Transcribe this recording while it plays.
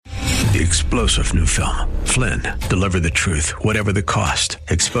The explosive new film, Flynn, deliver the truth, whatever the cost,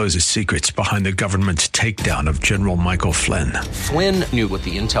 exposes secrets behind the government's takedown of General Michael Flynn. Flynn knew what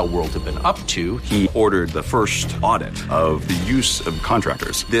the intel world had been up to. He ordered the first audit of the use of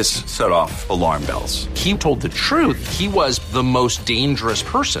contractors. This set off alarm bells. He told the truth. He was the most dangerous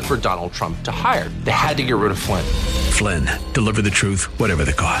person for Donald Trump to hire. They had to get rid of Flynn. Flynn, deliver the truth, whatever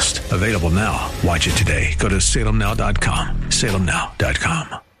the cost. Available now. Watch it today. Go to salemnow.com.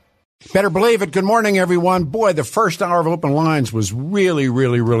 salemnow.com. Better believe it. Good morning, everyone. Boy, the first hour of Open Lines was really,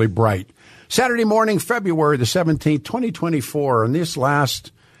 really, really bright. Saturday morning, February the 17th, 2024. And this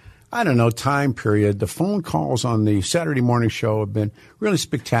last, time period, the phone calls on the Saturday morning show have been really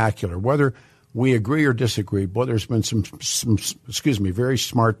spectacular. Whether we agree or disagree, boy, there's been some very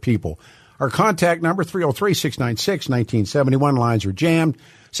smart people. Our contact number, 303-696-1971. Lines are jammed.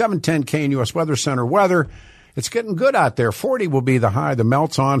 710 KNUS Weather Center weather. It's getting good out there. 40 will be the high. The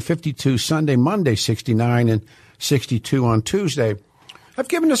melt's on. 52 Sunday, Monday, 69, and 62 on Tuesday. I've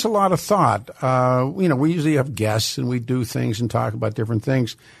given this a lot of thought. We usually have guests and we do things and talk about different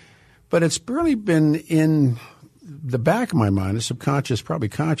things. But it's really been in the back of my mind, the subconscious, probably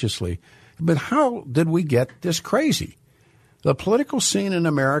consciously. But how did we get this crazy? The political scene in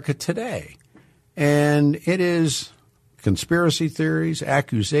America today. And it is conspiracy theories,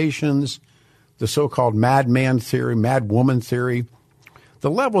 accusations, the so-called madman theory, madwoman theory,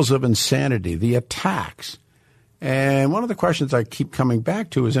 the levels of insanity, the attacks. And one of the questions I keep coming back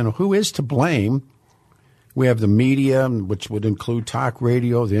to is, who is to blame? We have the media, which would include talk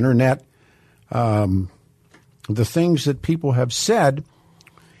radio, the internet, the things that people have said.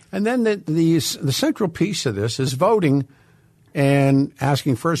 And then the central piece of this is voting and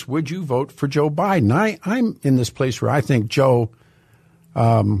asking first, would you vote for Joe Biden? I'm in this place where I think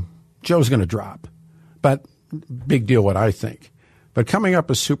Joe's going to drop, but big deal what I think. But coming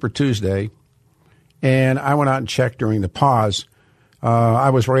up is Super Tuesday, and I went out and checked during the pause. I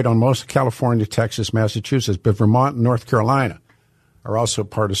was right on most of California, Texas, Massachusetts, but Vermont and North Carolina are also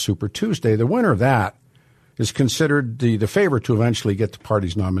part of Super Tuesday. The winner of that is considered the favorite to eventually get the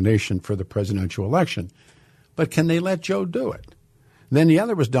party's nomination for the presidential election. But can they let Joe do it? Then the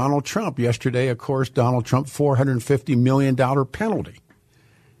other was Donald Trump. Yesterday, of course, Donald Trump, $450 million penalty.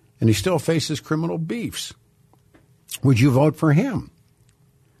 And he still faces criminal beefs. Would you vote for him?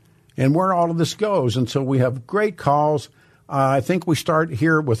 And where all of this goes. And so we have great calls. I think we start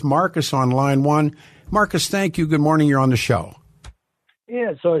here with Marcus on line one. Marcus, thank you. Good morning. You're on the show. Yeah,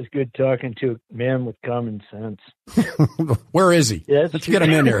 it's always good talking to a man with common sense. Where is he? Yes. Let's get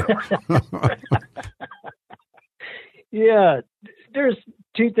him in here. Yeah, there's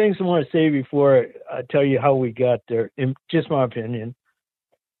two things I want to say before I tell you how we got there, in just my opinion.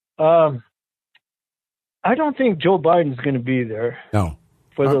 I don't think Joe Biden's going to be there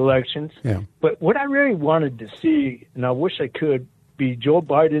for the elections. Yeah. But what I really wanted to see, and I wish I could, be Joe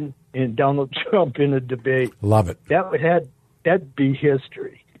Biden and Donald Trump in a debate. Love it. That'd be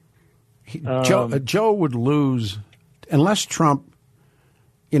history. Joe would lose unless Trump,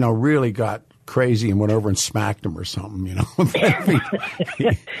 really got crazy and went over and smacked him or something,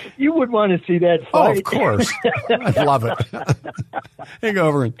 You would want to see that fight. Oh, of course. I love it. They go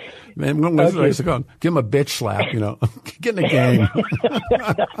over and give him a bitch slap, get in the game.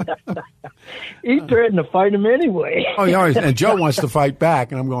 He threatened to fight him anyway. Oh, yeah, and Joe wants to fight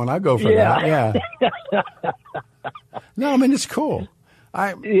back, and I'm going, I'll go for that. Yeah. No, it's cool.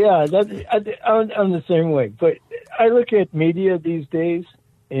 I'm the same way. But I look at media these days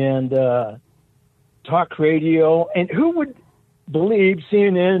and talk radio, and who would believe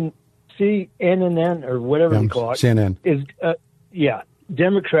CNN or whatever they call it CNN is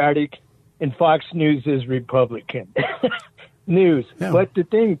Democratic and Fox News is Republican news. Yeah. But the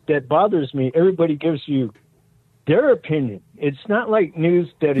thing that bothers me, everybody gives you their opinion. It's not like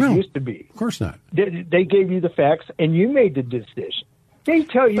news that it used to be. Of course not. They gave you the facts, and you made the decision. They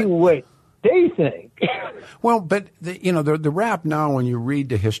tell you what they think. Well, but the rap now, when you read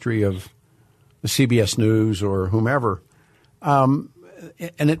the history of the CBS News or whomever, and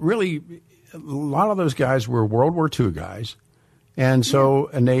it really, a lot of those guys were World War II guys, and so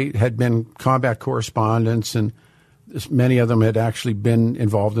and they had been combat correspondents, and many of them had actually been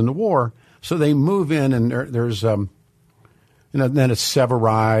involved in the war. So they move in, and there's then it's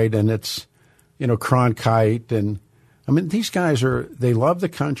Severide, and it's Cronkite, and these guys they love the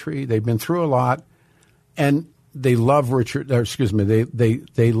country. They've been through a lot, and they love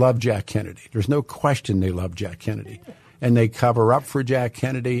they love Jack Kennedy. There's no question they love Jack Kennedy, and they cover up for Jack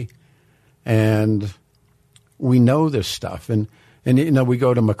Kennedy, and we know this stuff. And we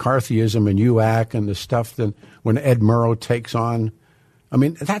go to McCarthyism and UAC and the stuff that when Ed Murrow takes on.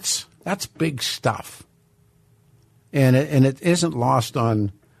 That's That's big stuff. And it isn't lost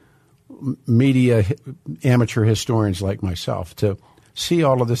on media amateur historians like myself to see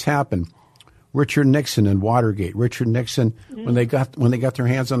all of this happen. Richard Nixon and Watergate. Richard Nixon, when they got their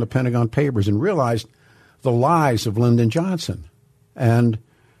hands on the Pentagon Papers and realized the lies of Lyndon Johnson. And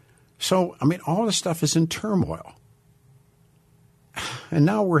so, I mean, all this stuff is in turmoil. And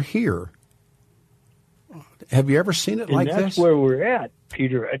now we're here. Have you ever seen it like this? That's where we're at,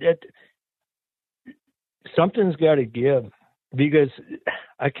 Peter. Something's got to give, because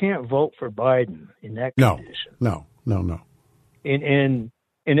I can't vote for Biden in that condition. No.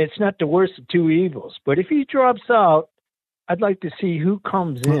 And it's not the worst of two evils. But if he drops out, I'd like to see who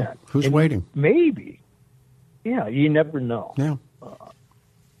comes in. Who's waiting? Maybe. Yeah, you never know. Yeah.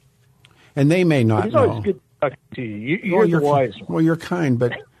 And they may not it's know. It's always good to talk to you. You're the wise one. Well, you're kind,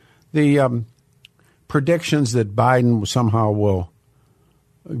 but the predictions that Biden somehow will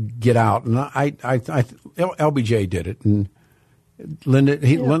get out, and LBJ did it, and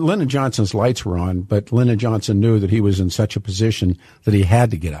Lyndon Johnson's lights were on, but Lyndon Johnson knew that he was in such a position that he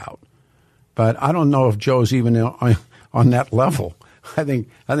had to get out. But I don't know if Joe's even on that level. I think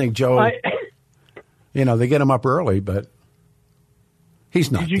Joe, they get him up early, but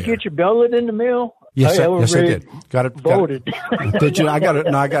he's not. Did you there. get your ballot in the mail? Yes, I did. Got it. Voted. Did you? I got it.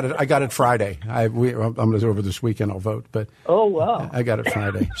 No, I got it Friday. I'm over this weekend. I'll vote, but oh wow, I got it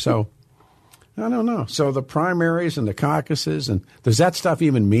Friday. So I don't know. So the primaries and the caucuses, and does that stuff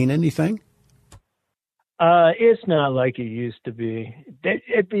even mean anything? It's not like it used to be.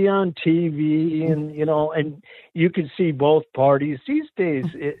 It'd be on TV, and and you can see both parties these days.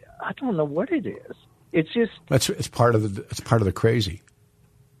 I don't know what it is. It's just it's part of the crazy.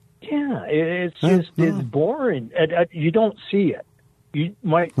 Yeah, it's boring. You don't see it. You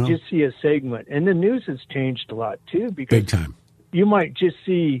might just see a segment, and the news has changed a lot too. Because big time. You might just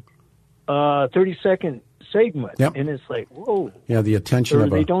see a 30-second segment, yep. and it's like, whoa. Yeah, the attention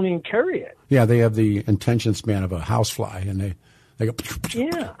they don't even carry it. Yeah, they have the attention span of a housefly, and they go.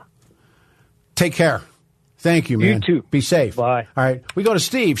 Yeah. Take care. Thank you, man. You too. Be safe. Bye. All right, we go to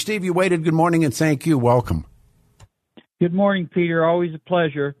Steve. Steve, you waited. Good morning, and thank you. Welcome. Good morning, Peter. Always a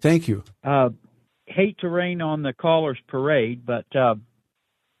pleasure. Thank you. Hate to rain on the callers' parade, but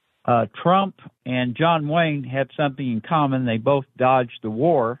Trump and John Wayne have something in common. They both dodged the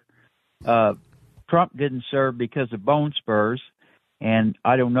war. Trump didn't serve because of bone spurs, and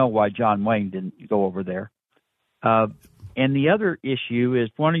I don't know why John Wayne didn't go over there. And the other issue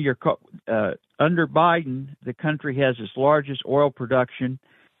is under Biden, the country has its largest oil production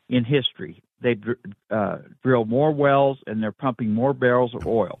in history. They drill more wells, and they're pumping more barrels of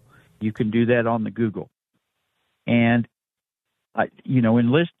oil. You can do that on the Google. And,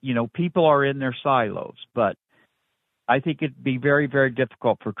 people are in their silos, but I think it'd be very, very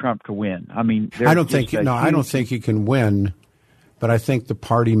difficult for Trump to win. I mean, I don't think he can win, but I think the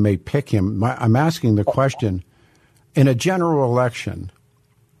party may pick him. I'm asking the question, in a general election,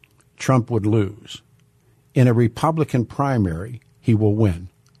 Trump would lose. In a Republican primary, he will win.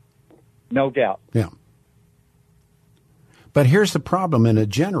 No doubt. Yeah. But here's the problem in a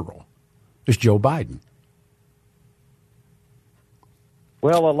general, is Joe Biden.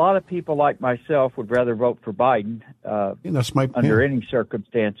 Well, a lot of people like myself would rather vote for Biden under any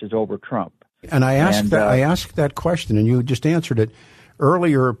circumstances over Trump. And I asked that question, and you just answered it.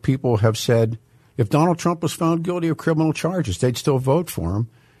 Earlier, people have said if Donald Trump was found guilty of criminal charges, they'd still vote for him.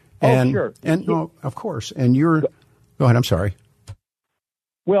 Sure. And no, of course. And go ahead. I'm sorry.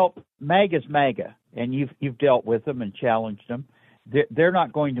 Well, MAGA's MAGA, and you've dealt with them and challenged them. They're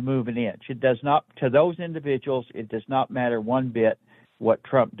not going to move an inch. It does not, to those individuals, it does not matter one bit what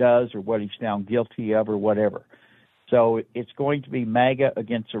Trump does or what he's found guilty of or whatever. So it's going to be MAGA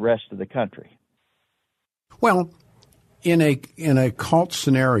against the rest of the country. Well, in a cult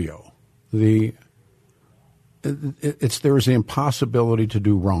scenario, there is the impossibility to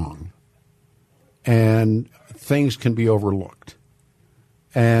do wrong, and things can be overlooked.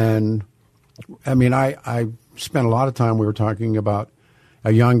 And I mean, I spent a lot of time. We were talking about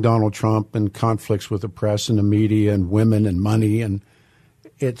a young Donald Trump and conflicts with the press and the media and women and money, and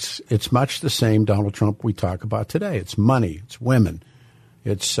it's much the same Donald Trump we talk about today. It's money, it's women,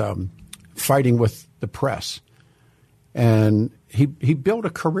 it's fighting with the press, and he built a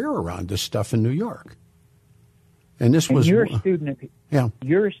career around this stuff in New York. And this was you're a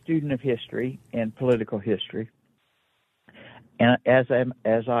student of history and political history. And as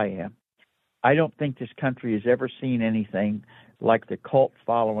I am, I don't think this country has ever seen anything like the cult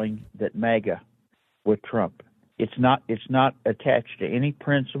following that MAGA with Trump. It's not attached to any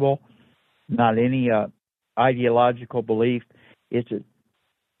principle, not any ideological belief. It's a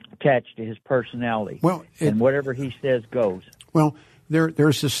attached to his personality. Well, and whatever he says goes. Well,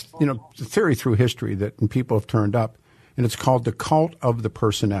 there's this theory through history that people have turned up, and it's called the cult of the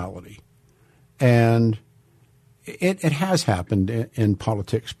personality, and it has happened in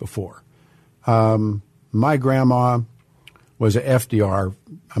politics before. My grandma was a FDR,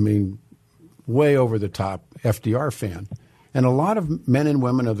 way over the top FDR fan. And a lot of men and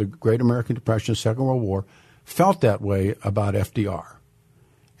women of the Great American Depression, Second World War, felt that way about FDR.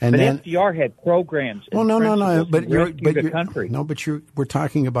 And then FDR had programs. Well, no. But the country. No, but we're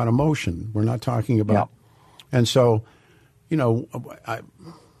talking about emotion. We're not talking about. Yeah. And so,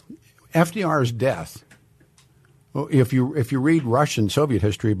 FDR's death. If you read Russian Soviet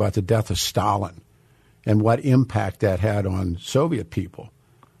history about the death of Stalin, and what impact that had on Soviet people,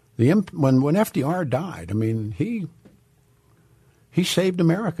 when FDR died, he saved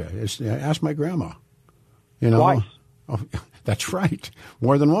America. Ask my grandma. Twice. Oh, that's right,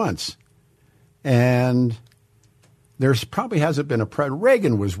 more than once. And there's probably hasn't been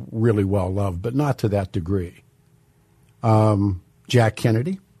Reagan was really well loved, but not to that degree. Jack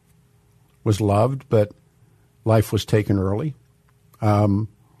Kennedy was loved, but life was taken early.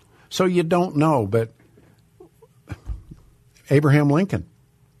 So you don't know, but Abraham Lincoln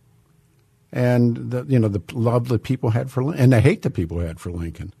and the love that people had for Lincoln, and the hate that people had for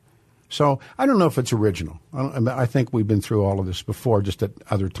Lincoln. So I don't know if it's original. I think we've been through all of this before, just at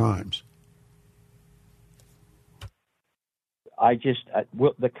other times.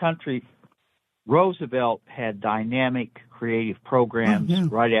 The country, Roosevelt had dynamic, creative programs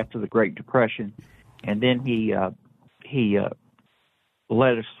right after the Great Depression, and then he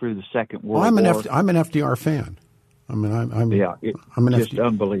led us through the Second World War. I'm an FDR fan. I'm just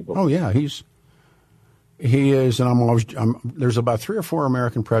unbelievable. Oh yeah, he is, and there's about 3 or 4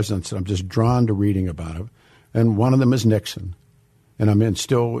 American presidents that I'm just drawn to reading about him, and one of them is Nixon, and I'm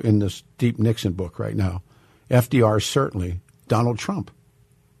still in this deep Nixon book right now. FDR certainly, Donald Trump,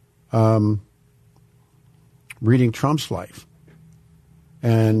 reading Trump's life,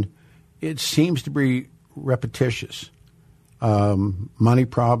 and it seems to be repetitious. Money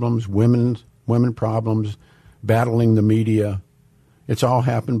problems, women problems, battling the media. It's all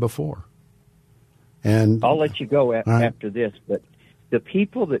happened before. And I'll let you go after this, but the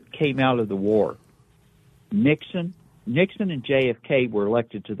people that came out of the war, Nixon and JFK were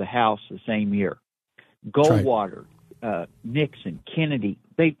elected to the House the same year. Goldwater, Nixon, Kennedy,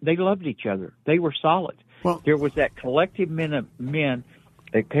 they loved each other. They were solid. Well, there was that collective men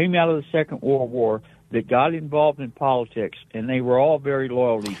that came out of the Second World War that got involved in politics, and they were all very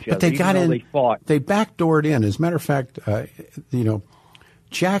loyal to each other. But they got in. They fought. They backdoored in. As a matter of fact,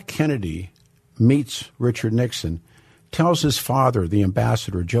 Jack Kennedy meets Richard Nixon, tells his father, the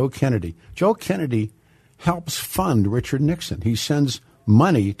ambassador, Joe Kennedy. Joe Kennedy helps fund Richard Nixon. He sends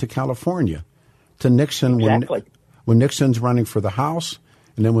money to California to Nixon when Nixon's running for the House,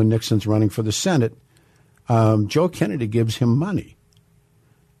 and then when Nixon's running for the Senate. Joe Kennedy gives him money.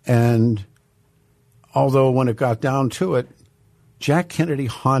 And although when it got down to it, Jack Kennedy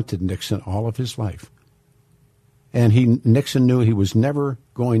haunted Nixon all of his life. And Nixon knew he was never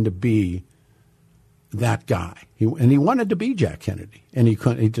going to be that guy. He wanted to be Jack Kennedy, and he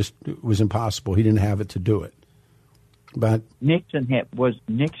couldn't. It was impossible. He didn't have it to do it. But Nixon had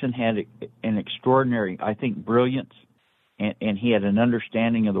an extraordinary, I think, brilliance, and he had an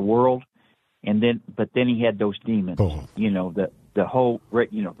understanding of the world. But then he had those demons. Oh. The whole,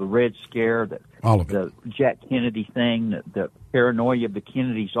 the Red Scare, the Jack Kennedy thing, the paranoia of the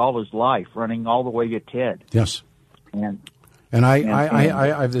Kennedys all his life, running all the way to Ted. Yes. And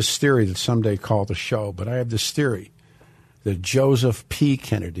I have this theory that someday call the show, but I have this theory that Joseph P.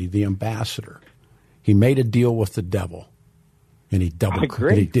 Kennedy, the ambassador, he made a deal with the devil, and he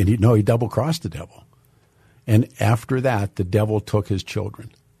double-crossed the devil. And after that, the devil took his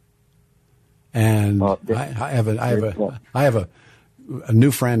children. And I have a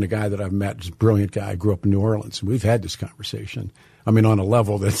new friend, a guy that I've met, a brilliant guy, grew up in New Orleans, and we've had this conversation. On a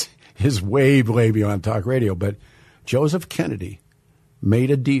level that is way, way beyond talk radio. But Joseph Kennedy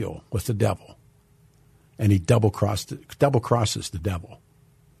made a deal with the devil, and he double crosses the devil,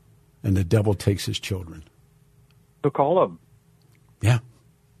 and the devil takes his children. Took all of them. Yeah.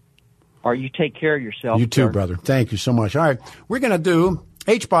 Or you take care of yourself. You too, brother. Thank you so much. All right, we're going to do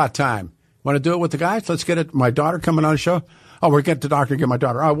H-Bot time. Want to do it with the guys? Let's get it. My daughter coming on the show. Oh, we'll get the doctor, get my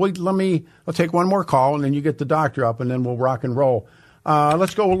daughter. I'll take one more call, and then you get the doctor up, and then we'll rock and roll.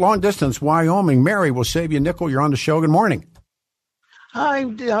 Let's go long distance, Wyoming. Mary, will save you a nickel. You're on the show. Good morning. Hi,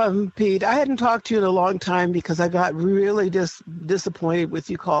 Pete. I hadn't talked to you in a long time because I got really disappointed with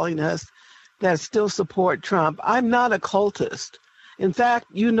you calling us that still support Trump. I'm not a cultist. In fact,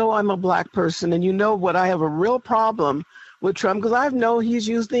 I'm a black person, and what I have a real problem with Trump, because I know he's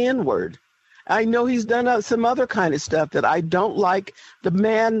used the N-word. I know he's done some other kind of stuff that I don't like. The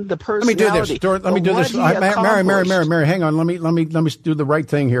man, the personality. Let me do this. Let me do this. Mary, hang on. Let me do the right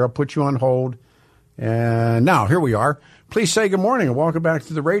thing here. I'll put you on hold. And now, here we are. Please say good morning and welcome back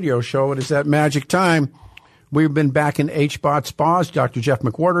to the radio show. It is that magic time. We've been back in HBOT Spas. Dr. Jeff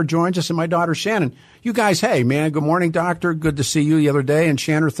McWhorter joins us and my daughter Shannon. You guys, hey, man, good morning, doctor. Good to see you the other day. And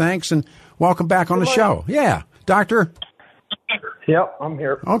Shannon, thanks, and welcome back on the show. Yeah, doctor? Yep, I'm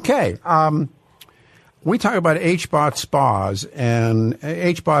here. Okay. We talk about HBOT Spas, and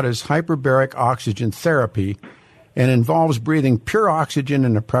HBOT is hyperbaric oxygen therapy and involves breathing pure oxygen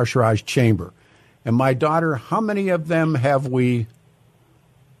in a pressurized chamber. And my daughter, how many of them how many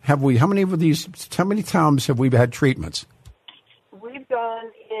times have we had treatments? We've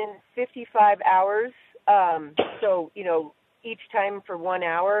gone in 55 hours. So, each time for 1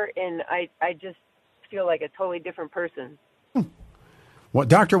 hour, and I just feel like a totally different person. Well,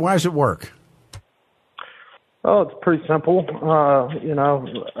 doctor, why does it work? Oh, it's pretty simple.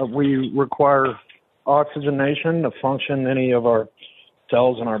 We require oxygenation to function any of our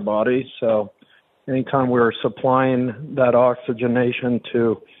cells in our body. So anytime we're supplying that oxygenation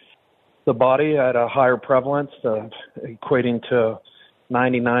to the body at a higher prevalence, equating to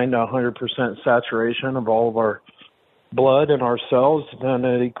 99 to 100% saturation of all of our blood in our cells, then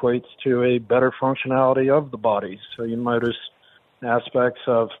it equates to a better functionality of the body. So you notice aspects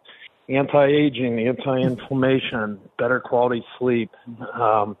of anti-aging, anti-inflammation, better quality sleep,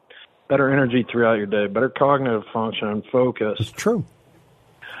 better energy throughout your day, better cognitive function and focus. It's true.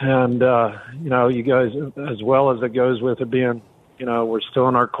 And, you guys, as well as it goes with it being, we're still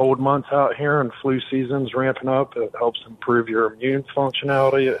in our cold months out here and flu season's ramping up. It helps improve your immune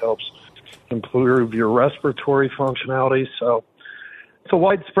functionality. It helps improve your respiratory functionality. So it's a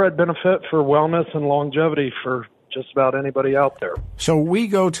widespread benefit for wellness and longevity for just about anybody out there. So we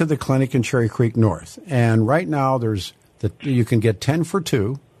go to the clinic in Cherry Creek North, and right now you can get 10 for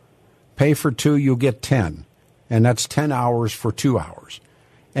 2. Pay for 2, you'll get 10, and that's 10 hours for 2 hours.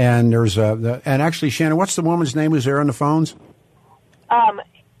 And there's and actually, Shannon, what's the woman's name who's there on the phones?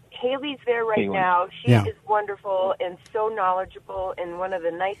 Haley's there right now. She is wonderful and so knowledgeable and one of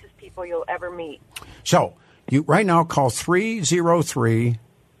the nicest people you'll ever meet. So you right now call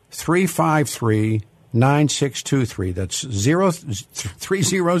 303-353-9623. That's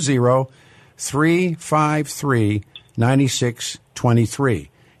 300-353-9623.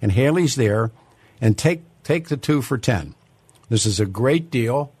 And Haley's there, and take the 2 for 10. This is a great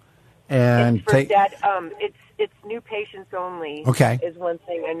deal. And it's new patients only. Okay. Is one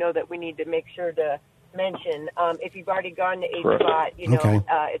thing I know that we need to make sure to mention. If you've already gone to HBOT,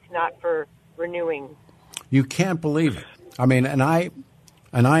 it's not for renewing. You can't believe it. I mean, and I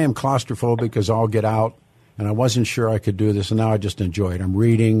am claustrophobic because I'll get out, and I wasn't sure I could do this, and now I just enjoy it. I'm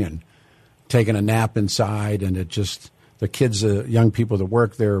reading and taking a nap inside, and the kids, the young people that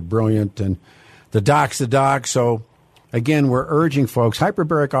work there are brilliant, and the doc's. So, again, we're urging folks,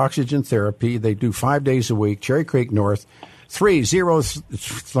 hyperbaric oxygen therapy. They do 5 days a week, Cherry Creek North,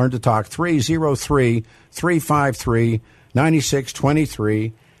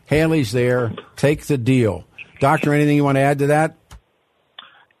 303-353-9623. Haley's there. Take the deal. Doctor, anything you want to add to that?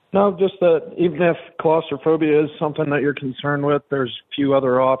 No, just that even if claustrophobia is something that you're concerned with, there's a few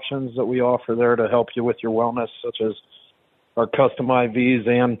other options that we offer there to help you with your wellness, such as our custom IVs,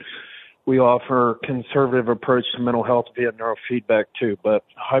 and we offer conservative approach to mental health via neurofeedback too. But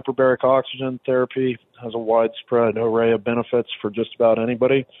hyperbaric oxygen therapy has a widespread array of benefits for just about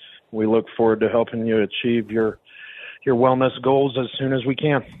anybody. We look forward to helping you achieve your wellness goals as soon as we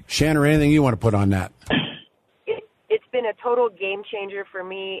can. Shannon, anything you want to put on that? It's been a total game changer for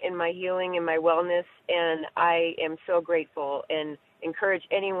me in my healing and my wellness, and I am so grateful and encourage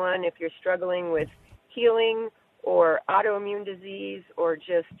anyone, if you're struggling with healing or autoimmune disease or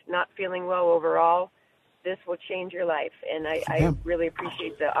just not feeling well overall, this will change your life. And I really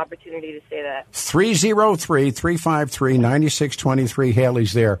appreciate the opportunity to say that. 303-353-9623.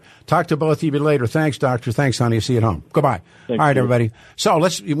 Haley's there. Talk to both of you later. Thanks, doctor. Thanks, honey. See you at home. Goodbye. All right, everybody. So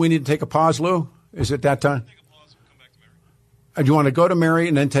we need to take a pause, Lou. Is it that time? Do you want to go to Mary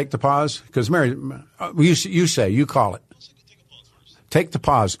and then take the pause? Because Mary, you call it. Take the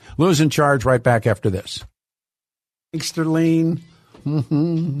pause. Lou's in charge. Right back after this. Gangster Lean.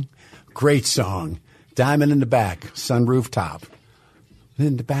 Mm-hmm. Great song. Diamond in the back. Sunroof top.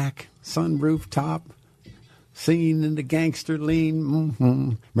 In the back. Sunroof top. Seen in the Gangster Lean.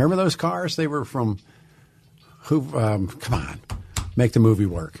 Mm-hmm. Remember those cars? They were from who? Come on. Make the movie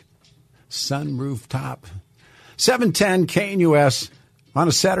work. Sunroof top. 710 KNUS on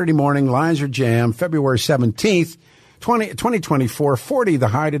a Saturday morning. Lines are jammed. February 17th, 2024. 40 the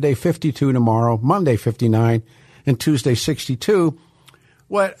high today, 52 tomorrow. Monday 59 and Tuesday 62.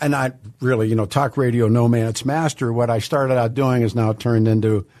 And I really, talk radio, no man, it's master. What I started out doing is now turned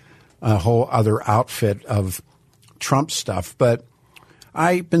into a whole other outfit of Trump stuff. But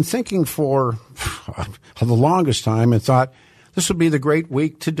I've been thinking for the longest time and thought this would be the great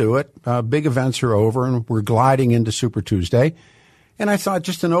week to do it. Big events are over and we're gliding into Super Tuesday. And I thought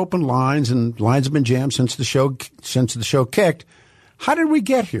just an open lines, and lines have been jammed since the show kicked. How did we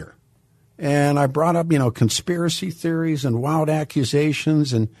get here? And I brought up, conspiracy theories and wild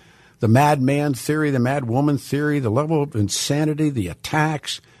accusations and the madman theory, the mad woman theory, the level of insanity, the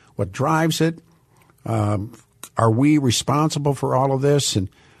attacks, what drives it. Are we responsible for all of this? And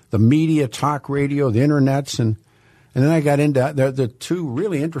the media, talk radio, the internets. And then I got into the two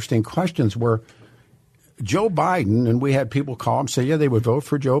really interesting questions were Joe Biden, and we had people call and say, yeah, they would vote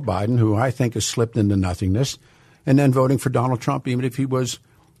for Joe Biden, who I think has slipped into nothingness, and then voting for Donald Trump, even if he was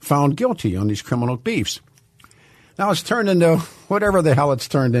found guilty on these criminal beefs. Now it's turned into whatever the hell it's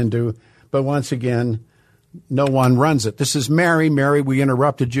turned into, but once again, no one runs it. This is Mary. Mary, we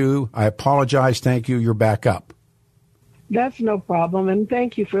interrupted you. I apologize. Thank you. You're back up. That's no problem, and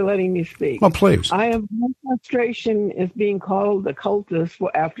thank you for letting me speak. Well, please. My frustration is being called a cultist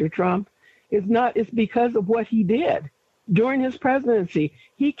after Trump. It's because of what he did during his presidency.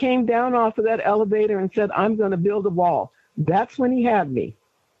 He came down off of that elevator and said, I'm going to build a wall. That's when he had me.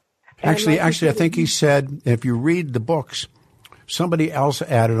 Actually, I think he said, if you read the books, somebody else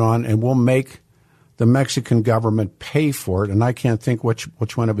added on, and we'll make the Mexican government pay for it. And I can't think which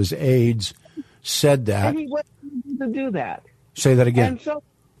one of his aides said that. And he wasn't able to do that. Say that again. And so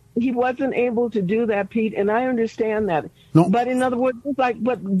he wasn't able to do that, Pete, and I understand that. No. But in other words,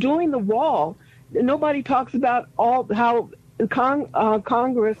 but doing the wall, nobody talks about how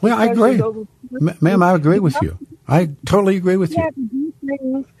Congress. Well, I agree. Ma'am, I agree with you. I totally agree with you. He had to do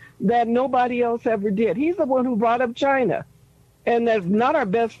things that nobody else ever did. He's the one who brought up China. And that's not our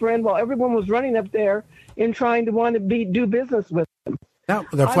best friend while everyone was running up there and trying to do business with him. Now,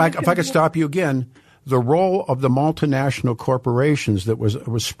 if I could stop you again, the role of the multinational corporations that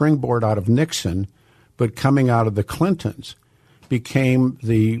was springboard out of Nixon, but coming out of the Clintons, became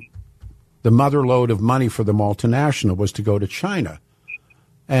the mother lode of money for the multinational was to go to China.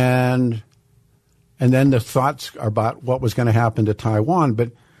 And then the thoughts about what was going to happen to Taiwan.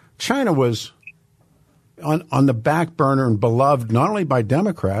 But China was on the back burner and beloved not only by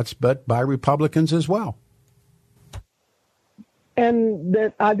Democrats, but by Republicans as well. And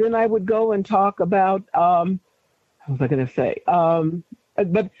then I would go and talk about, what was I going to say?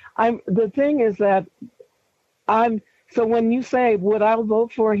 But the thing is that so when you say, would I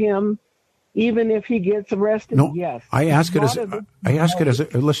vote for him even if he gets arrested? No, yes. I ask it as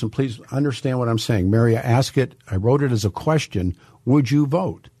listen, please understand what I'm saying. Mary, I wrote it as a question. Would you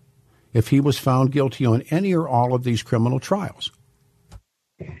vote if he was found guilty on any or all of these criminal trials?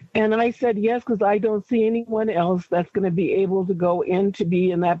 And I said yes, because I don't see anyone else that's going to be able to go in to be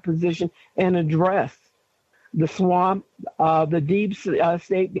in that position and address the swamp, the deep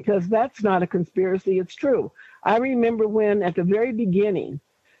state, because that's not a conspiracy. It's true. I remember when at the very beginning,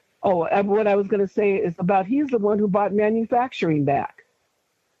 what I was going to say is about he's the one who brought manufacturing back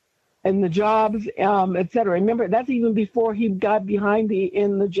and the jobs, et cetera. Remember, that's even before he got behind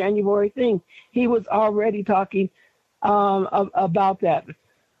in the January thing. He was already talking about that.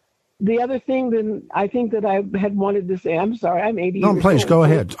 The other thing that I think that I had wanted to say, I'm sorry, I'm 80 years old. No, please, go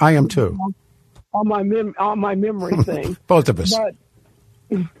ahead. I am too. On my memory thing. Both of us.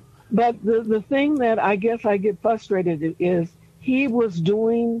 But the thing that I guess I get frustrated is he was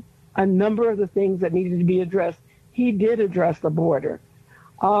doing a number of the things that needed to be addressed. He did address the border.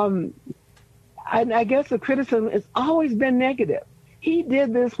 And I guess the criticism has always been negative. He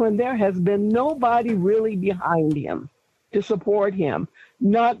did this when there has been nobody really behind him to support him.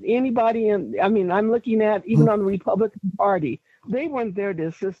 Not anybody I'm looking at even on the Republican Party. They weren't there to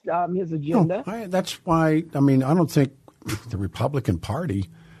assist his agenda. No, that's why, I don't think the Republican Party,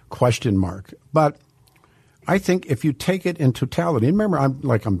 question mark. But I think if you take it in totality, and remember,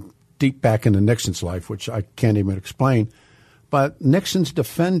 I'm deep back into Nixon's life, which I can't even explain, but Nixon's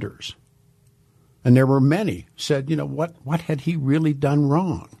defenders, and there were many, said, what had he really done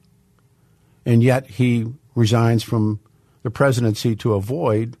wrong? And yet he resigns from the presidency to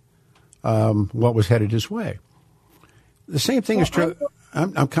avoid what was headed his way. The same thing is true.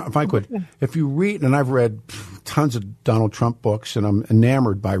 If I could, if you read, and I've read tons of Donald Trump books, and I'm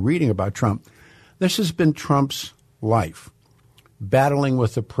enamored by reading about Trump. This has been Trump's life. battling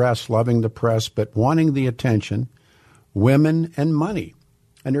with the press, loving the press, but wanting the attention, women and money.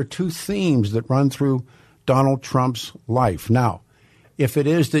 And there are two themes that run through Donald Trump's life. Now, if it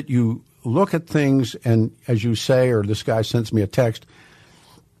is that you look at things and, as you say, or this guy sends me a text,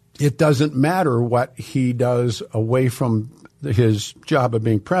 it doesn't matter what he does away from his job of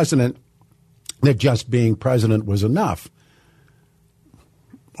being president, that just being president was enough.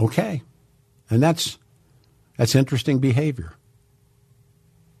 Okay. And that's interesting behavior.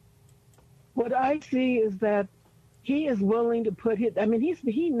 What I see is that he is willing to put his,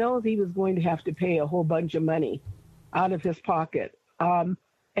 he knows he was going to have to pay a whole bunch of money out of his pocket. And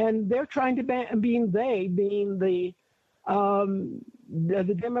they're trying to being the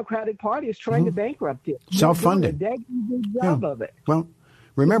Democratic Party is trying to bankrupt it. Self-funded. They're doing a good job of it. Well,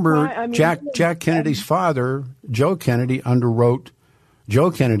 remember, Jack Kennedy's father, Joe Kennedy, underwrote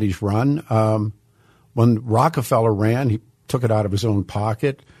Joe Kennedy's run. When Rockefeller ran, he took it out of his own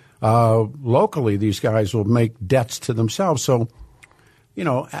pocket. Locally, these guys will make debts to themselves. So,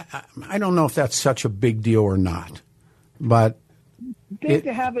 I don't know if that's such a big deal or not. But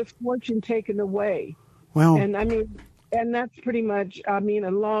to have his fortune taken away. Well, and that's pretty much,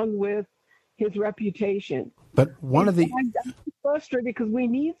 along with his reputation. But I'm frustrated because we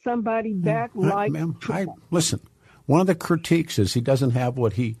need somebody back like Trump. Listen, one of the critiques is he doesn't have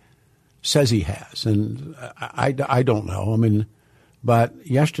what he says he has. And I don't know. But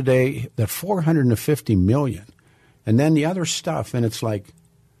yesterday, that $450 million, and then the other stuff, and it's like,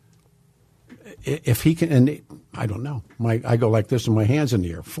 if he can, and I don't know. I go like this with my hands in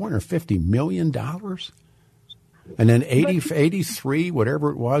the air. $450 million? And then 83,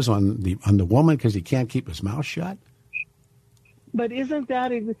 whatever it was, on the woman because he can't keep his mouth shut. But isn't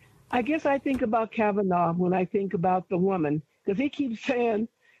that? I guess I think about Kavanaugh when I think about the woman, because he keeps saying,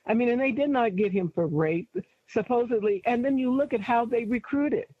 and they did not get him for rape, supposedly. And then you look at how they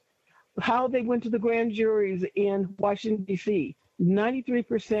recruited, how they went to the grand juries in Washington, D.C.,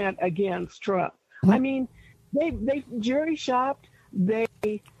 93% against Trump. They jury shopped, they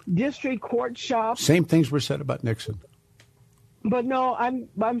district court shopped. Same things were said about Nixon. But no,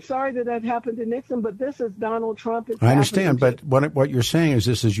 I'm sorry that happened to Nixon, but this is Donald Trump. I understand, but what you're saying is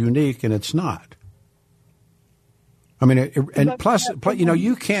this is unique, and it's not. Plus,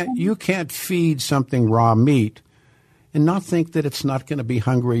 you can't feed something raw meat and not think that it's not going to be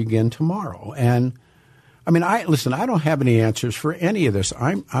hungry again tomorrow. And I don't have any answers for any of this.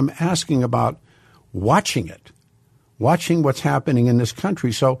 I'm asking about watching what's happening in this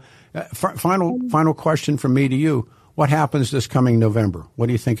country. So, final question from me to you: what happens this coming November? What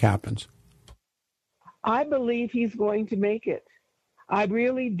do you think happens? I believe he's going to make it. I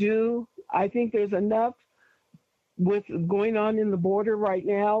really do. I think there's enough with going on in the border right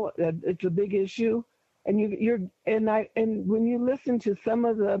now. It's a big issue, and when you listen to some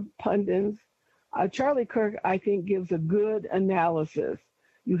of the pundits, Charlie Kirk, I think, gives a good analysis.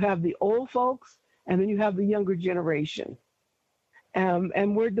 You have the old folks, and then you have the younger generation.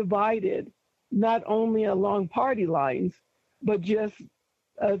 And we're divided not only along party lines, but just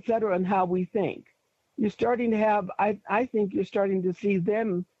et cetera, and how we think. You're starting to have, I think you're starting to see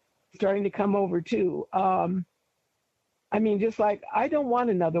them starting to come over too. Just like, I don't want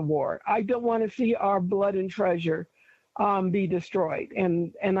another war. I don't want to see our blood and treasure be destroyed.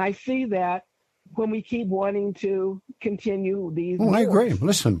 And I see that when we keep wanting to continue these wars. I agree.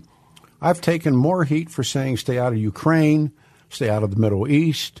 Listen, I've taken more heat for saying stay out of Ukraine, stay out of the Middle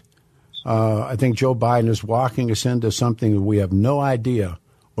East. I think Joe Biden is walking us into something that we have no idea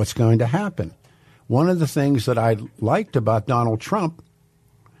what's going to happen. One of the things that I liked about Donald Trump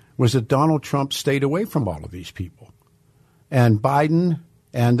was that Donald Trump stayed away from all of these people. And Biden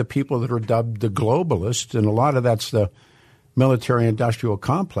and the people that are dubbed the globalists, and a lot of that's the military-industrial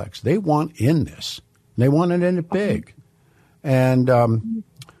complex, they want in this. They want it in it big. And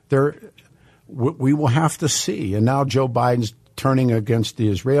we will have to see. And now Joe Biden's turning against the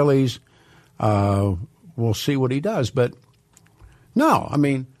Israelis. We'll see what he does. But no,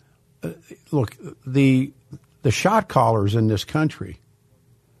 look, the shot callers in this country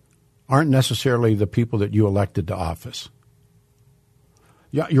aren't necessarily the people that you elected to office.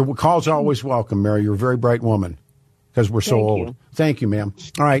 Yeah, your calls are always welcome, Mary. You're a very bright woman because we're so old. Thank you, ma'am.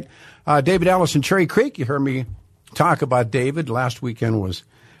 All right. David Ellis in Cherry Creek. You heard me talk about David. Last weekend was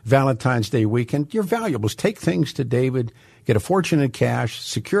Valentine's Day weekend. Your valuables. Take things to David. Get a fortune in cash,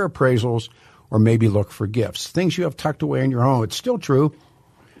 secure appraisals, or maybe look for gifts. Things you have tucked away in your home. It's still true.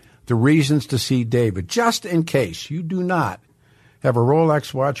 The reasons to see David, just in case you do not have a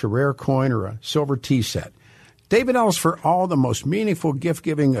Rolex watch, a rare coin, or a silver tea set. David Ellis for all the most meaningful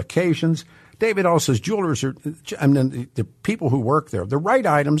gift-giving occasions. David Ellis's jewelers are, I mean, the people who work there, the right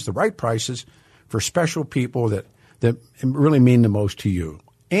items, the right prices for special people that really mean the most to you.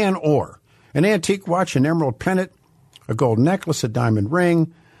 Or an antique watch, an emerald pendant, a gold necklace, a diamond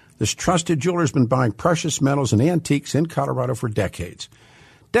ring. This trusted jeweler has been buying precious metals and antiques in Colorado for decades.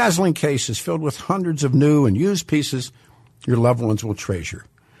 Dazzling cases filled with hundreds of new and used pieces your loved ones will treasure.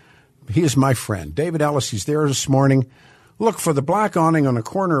 He is my friend. David Ellis, he's there this morning. Look for the black awning on the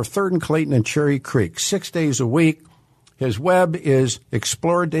corner of 3rd and Clayton and Cherry Creek, 6 days a week. His web is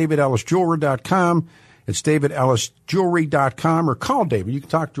exploredavidellisjewelry.com. It's davidellisjewelry.com, or call David. You can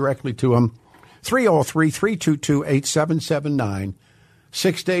talk directly to him, 303-322-8779.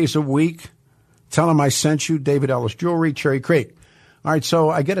 6 days a week. Tell him I sent you, David Ellis Jewelry, Cherry Creek. All right, so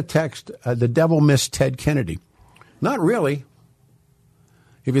I get a text, the devil missed Ted Kennedy. Not really.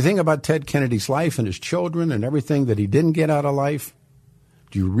 If you think about Ted Kennedy's life and his children and everything that he didn't get out of life,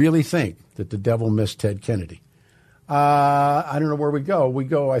 do you really think that the devil missed Ted Kennedy? I don't know where we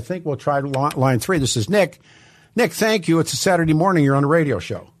go. I think we'll try line 3. This is Nick. Nick, thank you. It's a Saturday morning. You're on the radio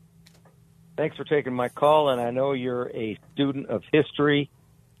show. Thanks for taking my call, and I know you're a student of history,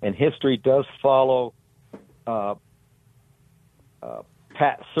 and history does follow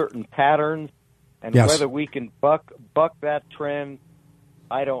certain patterns, and yes. Whether we can buck that trend,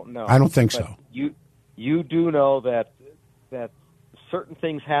 I don't know. I don't think but so. You do know that certain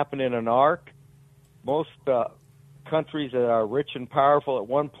things happen in an arc. Most countries that are rich and powerful at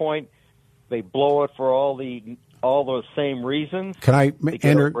one point, they blow it for all those same reasons. Can I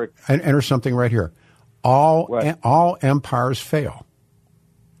enter something right here? All empires fail.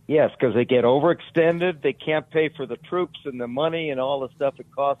 Yes, because they get overextended. They can't pay for the troops and the money and all the stuff it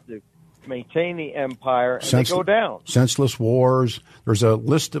costs to maintain the empire, and they go down. Senseless wars. There's a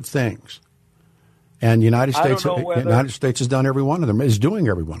list of things. And the United States has done every one of them, is doing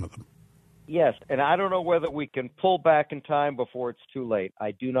every one of them. Yes, and I don't know whether we can pull back in time before it's too late. I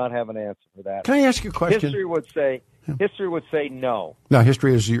do not have an answer for that. Can I ask you a question? History would say no. No,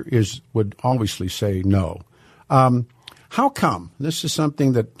 history would obviously say no. How come? This is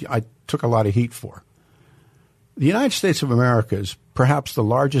something that I took a lot of heat for. The United States of America is perhaps the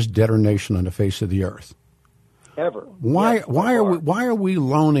largest debtor nation on the face of the earth. Ever. Why are we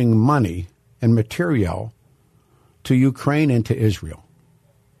loaning money and material to Ukraine and to Israel?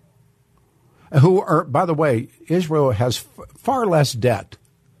 Who are, by the way, Israel has far less debt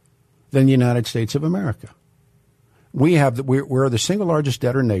than the United States of America. We're the single largest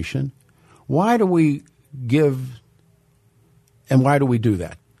debtor nation. Why do we give, and why do we do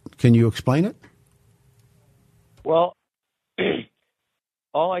that? Can you explain it? Well,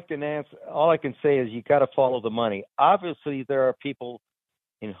 all I can say is you got to follow the money. Obviously, there are people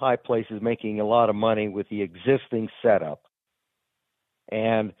in high places making a lot of money with the existing setup.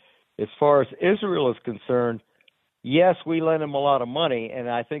 And as far as Israel is concerned, yes, we lend them a lot of money, and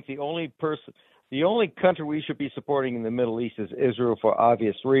I think the only country we should be supporting in the Middle East is Israel for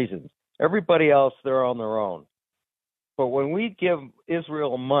obvious reasons. Everybody else, they're on their own. But when we give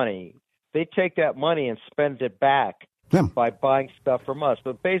Israel money, they take that money and spend it back by buying stuff from us.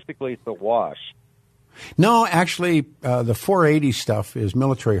 So basically, it's a wash. No, actually, the 480 stuff is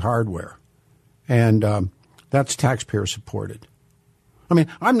military hardware, and that's taxpayer supported. I mean,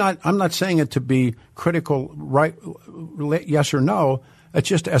 I'm not saying it to be critical, right? Yes or no. It's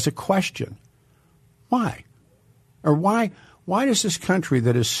just as a question. Why? Or why does this country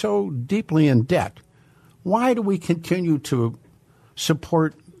that is so deeply in debt, why do we continue to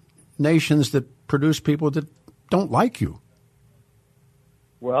support nations that produce people that don't like you?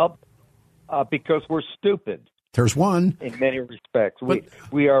 Well, because we're stupid. There's one. In many respects.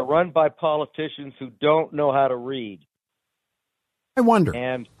 We are run by politicians who don't know how to read. I wonder.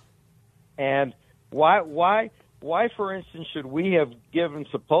 And why, for instance, should we have given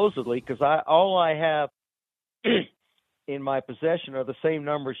supposedly, because all I have in my possession are the same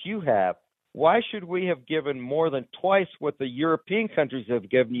numbers you have, why should we have given more than twice what the European countries have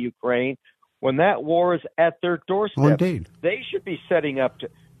given Ukraine when that war is at their doorstep? Oh, indeed. They should be standing up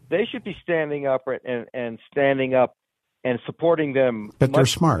and standing up and supporting them. But they're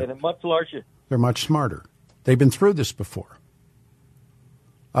smart. In a much larger. They're much smarter. They've been through this before.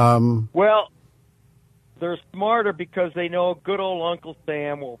 Well, they're smarter because they know good old Uncle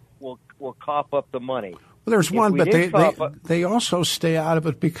Sam will cough up the money. Well, there's one, but they also stay out of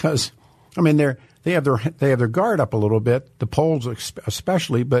it because, I mean, they have their guard up a little bit. The Poles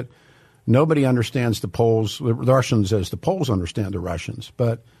especially, but nobody understands the Poles. The Russians as the Poles understand the Russians.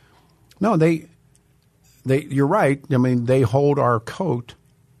 But no, you're right. I mean, they hold our coat,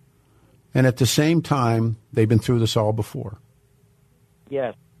 and at the same time, they've been through this all before.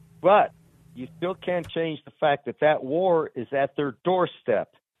 Yes, but you still can't change the fact that that war is at their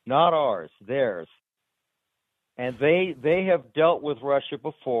doorstep, not ours, theirs. And they have dealt with Russia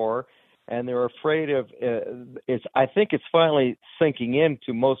before, and they're afraid of I think it's finally sinking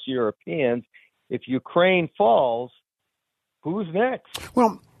into most Europeans. If Ukraine falls, who's next?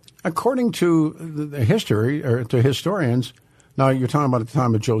 Well, according to the history, or to historians, now you're talking about the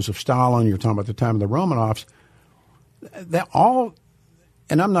time of Joseph Stalin, you're talking about the time of the Romanovs, that all,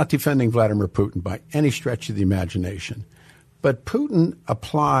 and I'm not defending Vladimir Putin by any stretch of the imagination, but Putin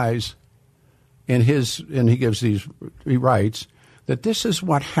applies and he writes that this is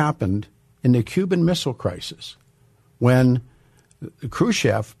what happened in the Cuban Missile Crisis when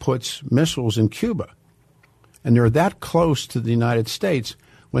Khrushchev puts missiles in Cuba, and they're that close to the United States.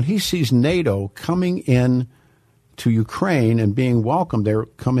 When he sees NATO coming in to Ukraine and being welcomed, they're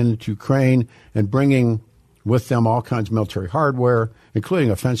coming into Ukraine and bringing with them all kinds of military hardware, including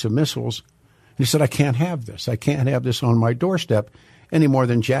offensive missiles. And he said, I can't have this. I can't have this on my doorstep any more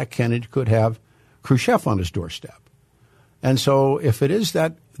than Jack Kennedy could have Khrushchev on his doorstep. And so if it is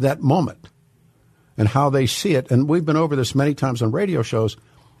that moment and how they see it, and we've been over this many times on radio shows,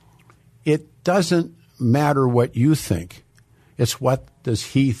 it doesn't matter what you think. It's what does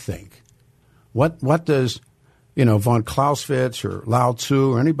he think? What does, von Clausewitz or Lao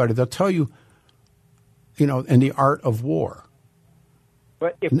Tzu or anybody, they'll tell you, in the art of war.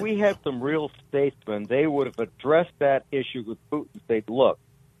 But if we had some real statesmen, they would have addressed that issue with Putin and said, look,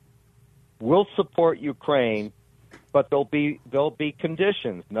 we'll support Ukraine, but there'll be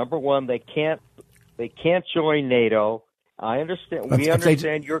conditions. Number one, they can't join NATO. I understand. We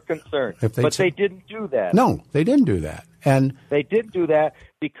understand your concern, but they didn't do that. No, they didn't do that, and they didn't do that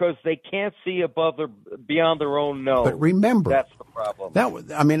because they can't see beyond their own nose. But remember, that's the problem.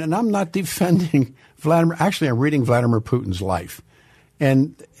 And I'm not defending Vladimir. Actually, I'm reading Vladimir Putin's life,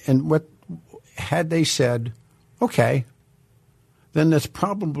 and what had they said, okay, then that's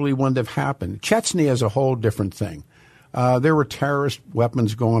probably wouldn't have happened. Chechnya is a whole different thing. There were terrorist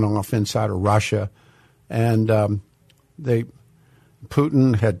weapons going off inside of Russia, and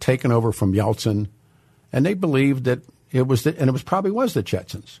Putin had taken over from Yeltsin, and they believed that it was probably the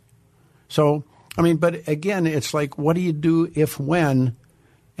Chechens. So, but again, it's like, what do you do if when?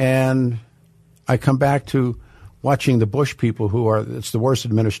 And I come back to watching the Bush people it's the worst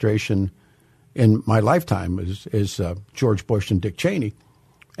administration in my lifetime is George Bush and Dick Cheney.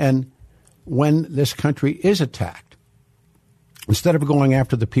 And when this country is attacked, instead of going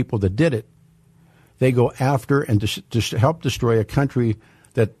after the people that did it, they go after and just help destroy a country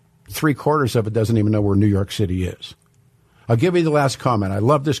that 3/4 of it doesn't even know where New York City is. I'll give you the last comment. I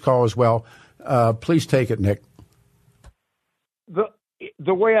love this call as well. Please take it, Nick.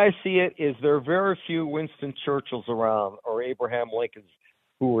 The way I see it is there are very few Winston Churchills around or Abraham Lincolns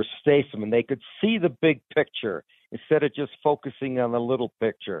who were statesmen. They could see the big picture instead of just focusing on the little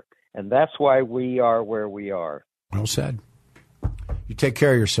picture. And that's why we are where we are. Well said. You take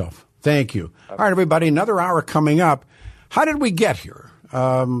care of yourself. Thank you. All right, everybody, another hour coming up. How did we get here?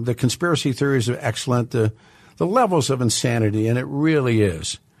 The conspiracy theories are excellent. The levels of insanity, and it really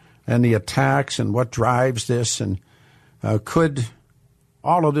is. And the attacks and what drives this, and could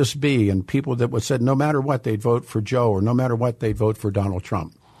all of this be, and people that would said no matter what they'd vote for Joe or no matter what they'd vote for Donald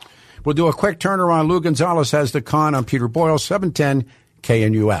Trump. We'll do a quick turnaround. Lou Gonzalez has the con. I'm Peter Boyles, 710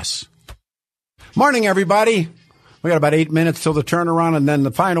 KNUS. Morning, everybody. We got about 8 minutes till the turnaround, and then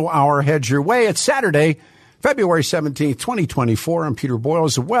the final hour heads your way. It's Saturday, February 17th, 2024. I'm Peter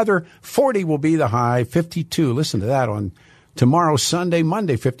Boyles. The weather, 40 will be the high, 52. Listen to that on tomorrow, Sunday,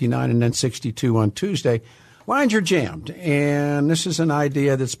 Monday, 59, and then 62 on Tuesday. Lines are jammed, and this is an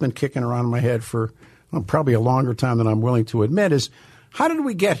idea that's been kicking around in my head for probably a longer time than I'm willing to admit, is how did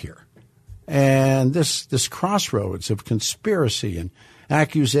we get here? And this crossroads of conspiracy and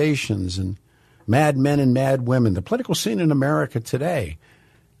accusations and mad men and mad women, the political scene in America today,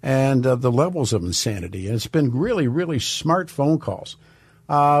 and the levels of insanity. And it's been really, really smart phone calls.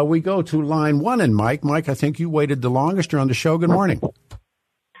 We go to line one, and Mike. Mike, I think you waited the longest. You're on the show. Good morning.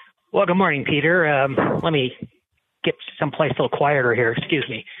 Well, good morning, Peter. Let me get someplace a little quieter here. Excuse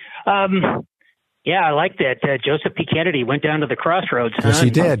me. Yeah, I like that. Joseph P. Kennedy went down to the crossroads. Yes, he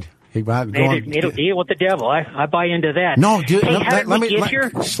did. He made a deal with the devil. I buy into that. No, dude, hey, let me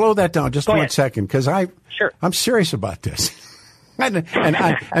slow that down just one second, because Sure. I'm serious about this.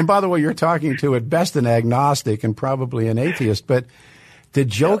 and by the way, you're talking to at best an agnostic and probably an atheist. But did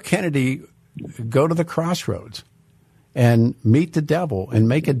Joe Kennedy go to the crossroads and meet the devil and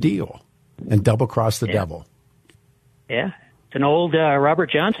make a deal and double cross the devil? Yeah, it's an old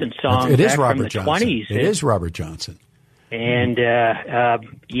Robert Johnson song. It is back Robert from the Johnson. 20s. It is Robert Johnson. And yeah,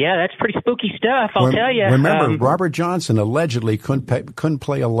 that's pretty spooky stuff. I'll tell you. Remember, Robert Johnson allegedly couldn't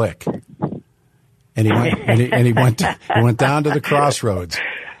play a lick, and he went he went down to the crossroads,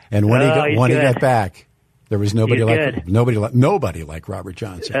 and when he got back, there was nobody like Robert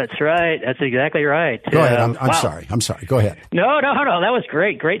Johnson. That's right. That's exactly right. Go ahead. I'm sorry. Go ahead. No. That was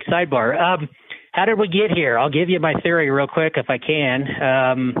great. Great sidebar. How did we get here? I'll give you my theory real quick if I can.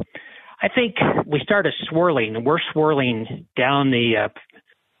 I think we started swirling. We're swirling down the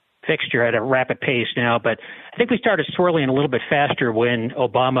fixture at a rapid pace now, but I think we started swirling a little bit faster when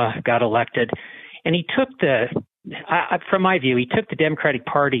Obama got elected. And he took from my view, he took the Democratic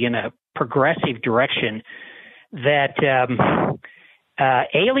Party in a progressive direction that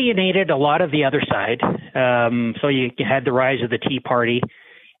alienated a lot of the other side. So you had the rise of the Tea Party.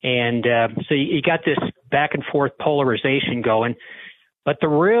 And so you got this back and forth polarization going. But the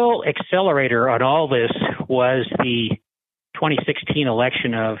real accelerator on all this was the 2016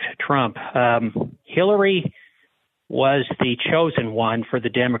 election of Trump. Hillary was the chosen one for the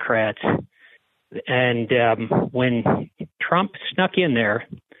Democrats. And when Trump snuck in there,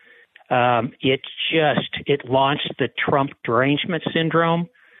 it launched the Trump derangement syndrome,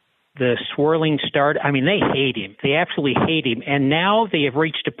 the swirling start. I mean, they hate him. They absolutely hate him. And now they have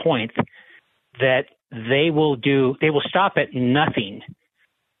reached a point that they will stop at nothing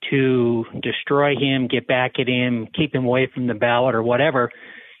to destroy him, get back at him, keep him away from the ballot or whatever.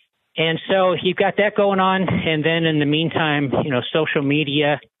 And so you've got that going on. And then in the meantime, social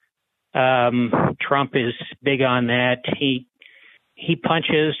media, Trump is big on that. He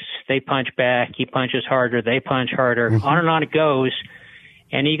punches, they punch back. He punches harder, they punch harder. Mm-hmm. On and on it goes.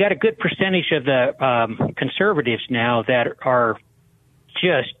 And you got a good percentage of the conservatives now that are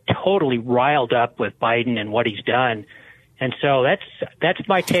just totally riled up with Biden and what he's done. And so that's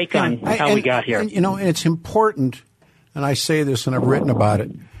my take on how we got here. And it's important, and I say this and I've written about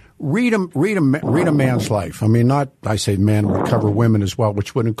it. Read a man's life. I mean, I say man would cover women as well,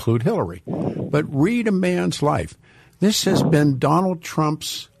 which would include Hillary. But read a man's life. This has been Donald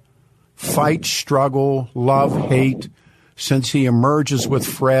Trump's fight, struggle, love, hate, since he emerges with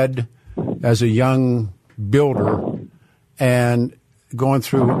Fred as a young builder and going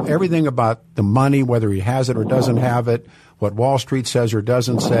through everything about the money, whether he has it or doesn't have it, what Wall Street says or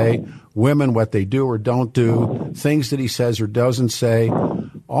doesn't say, women, what they do or don't do, things that he says or doesn't say,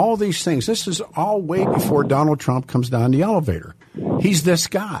 all these things. This is all way before Donald Trump comes down the elevator. He's this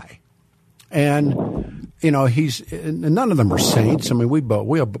guy. And, none of them are saints. I mean, we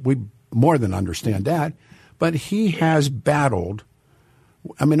more than understand that. But he has battled.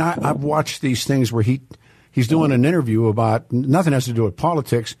 I mean, I've watched these things where he's doing an interview about nothing has to do with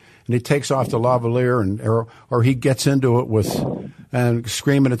politics, and he takes off the lavalier or he gets into it and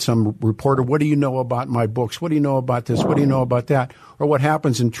screaming at some reporter, "What do you know about my books? What do you know about this? What do you know about that?" Or what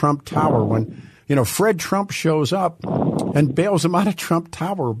happens in Trump Tower when Fred Trump shows up and bails him out of Trump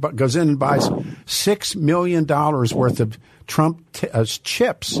Tower, but goes in and buys $6 million worth of Trump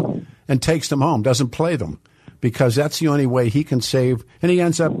chips and takes them home, doesn't play them, because that's the only way he can save. And he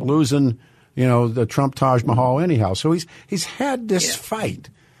ends up losing, the Trump Taj Mahal anyhow. So he's had this fight,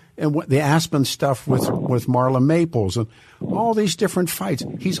 and the Aspen stuff with Marla Maples and all these different fights.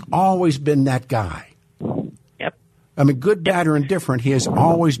 He's always been that guy. Yep. I mean, good, bad, or indifferent, he has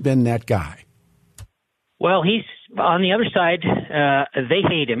always been that guy. Well, he's on the other side. They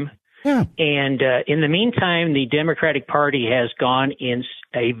hate him. Yeah. And in the meantime, the Democratic Party has gone in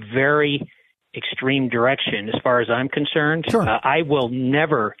a very extreme direction as far as I'm concerned. Sure. I will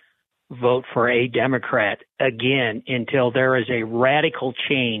never vote for a Democrat again until there is a radical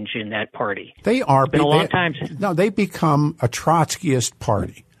change in that party. They are. It's been a long time. No, they become a Trotskyist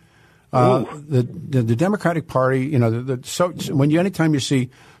party. The Democratic Party, anytime you see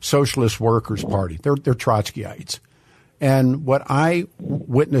Socialist Workers Party, they're Trotskyites. And what I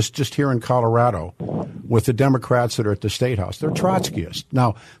witnessed just here in Colorado with the Democrats that are at the State House, they're Trotskyists.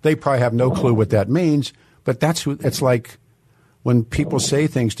 Now, they probably have no clue what that means, but that's who. It's like when people say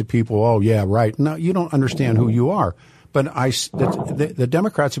things to people, "Oh, yeah, right." No, you don't understand who you are. But the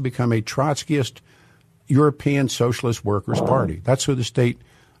Democrats have become a Trotskyist European Socialist Workers Party. That's who the state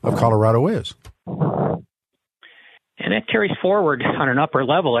of Colorado is. And that carries forward on an upper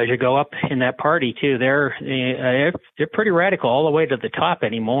level as you go up in that party too. They're pretty radical all the way to the top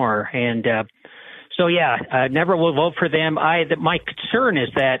anymore. And so never will vote for them. My concern is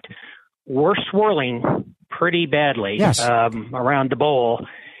that we're swirling pretty badly around the bowl,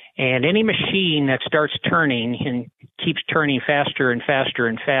 and any machine that starts turning and keeps turning faster and faster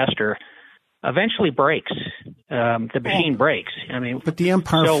and faster eventually breaks. The machine breaks. I mean, but the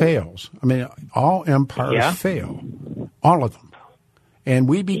empire fails. I mean, all empires fail. all of them. And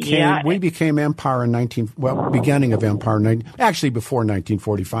we became empire in beginning of empire, actually before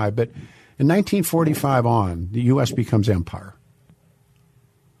 1945, but in 1945 on, the U.S. becomes empire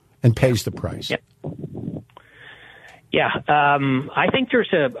and pays the price. Yep. Yeah, I think there's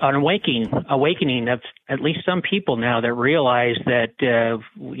an awakening of at least some people now that realize that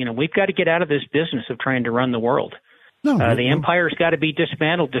we've got to get out of this business of trying to run the world. The empire's got to be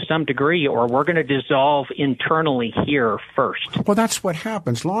dismantled to some degree, or we're going to dissolve internally here first. Well, that's what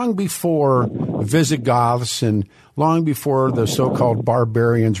happens. Long before Visigoths and long before the so-called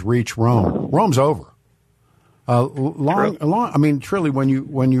barbarians reach Rome, Rome's over. Truly, when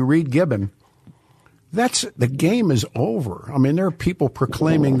you read Gibbon, the game is over. I mean, there are people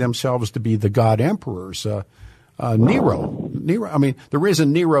proclaiming themselves to be the god emperors. Nero. I mean, the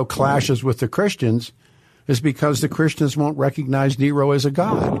reason Nero clashes with the Christians is because the Christians won't recognize Nero as a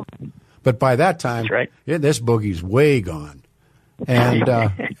god. But by that time, this boogie's way gone. And,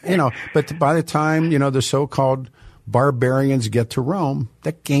 but by the time, the so-called barbarians get to Rome,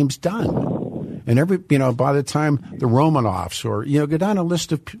 that game's done. And by the time the Romanovs or, go down a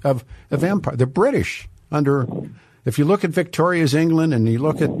list of empire, the British if you look at Victoria's England and you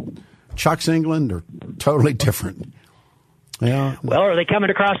look at Chuck's England, they're totally different. Yeah. Well, are they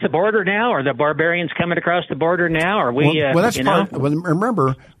coming across the border now? Are the barbarians coming across the border now? Are we? That's part. Well,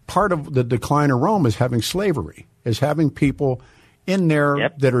 remember, part of the decline of Rome is having slavery, is having people in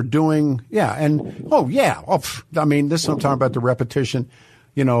there that are doing. Yeah, and I mean, this is what I'm talking about. The repetition.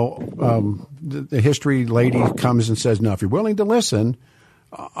 The history lady comes and says, "No, if you're willing to listen,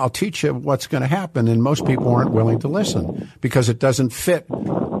 I'll teach you what's going to happen." And most people aren't willing to listen because it doesn't fit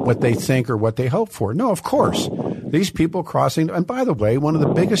what they think or what they hope for. No, of course. These people crossing, and by the way, one of the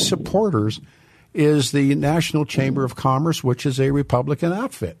biggest supporters is the National Chamber of Commerce, which is a Republican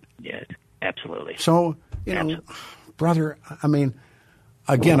outfit. Yes, absolutely. So, brother, I mean,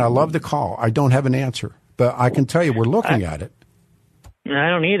 again, I love the call. I don't have an answer, but I can tell you we're looking at it. I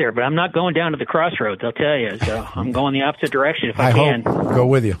don't either, but I'm not going down to the crossroads, I'll tell you. So I'm going the opposite direction if I can. Go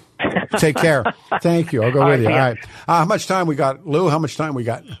with you. Take care. Thank you. I'll go with you. All right. How much time we got? Lou, how much time we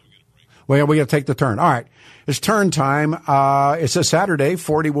got? Well, we got to take the turn. All right. It's turn time. It's a Saturday.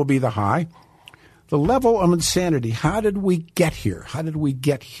 40 will be the high. The level of insanity. How did we get here?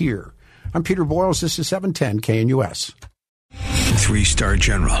 I'm Peter Boyles. This is 710 KNUS. 3-star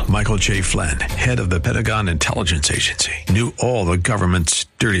General Michael J. Flynn, head of the Pentagon Intelligence Agency, knew all the government's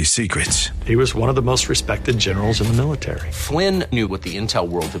dirty secrets. He was one of the most respected generals in the military. Flynn knew what the intel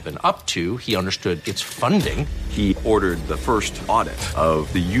world had been up to. He understood its funding. He ordered the first audit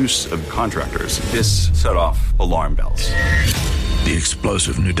of the use of contractors. This set off alarm bells. The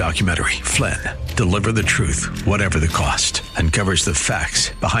explosive new documentary, Flynn, Deliver the Truth, Whatever the Cost, uncovers the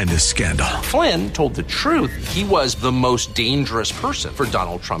facts behind this scandal. Flynn told the truth. He was the most dangerous person for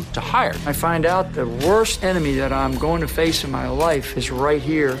Donald Trump to hire. I find out the worst enemy that I'm going to face in my life is right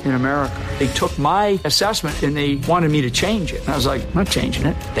here in America. They took my assessment and they wanted me to change it. And I was like, I'm not changing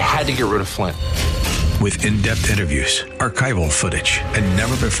it. They had to get rid of Flynn. With in-depth interviews, archival footage, and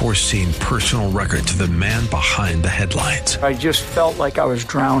never-before-seen personal records of the man behind the headlines. I just felt like I was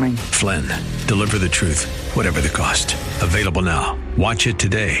drowning. Flynn, Deliver the Truth, Whatever the Cost. Available now. Watch it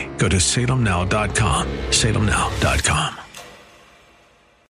today. Go to salemnow.com. salemnow.com.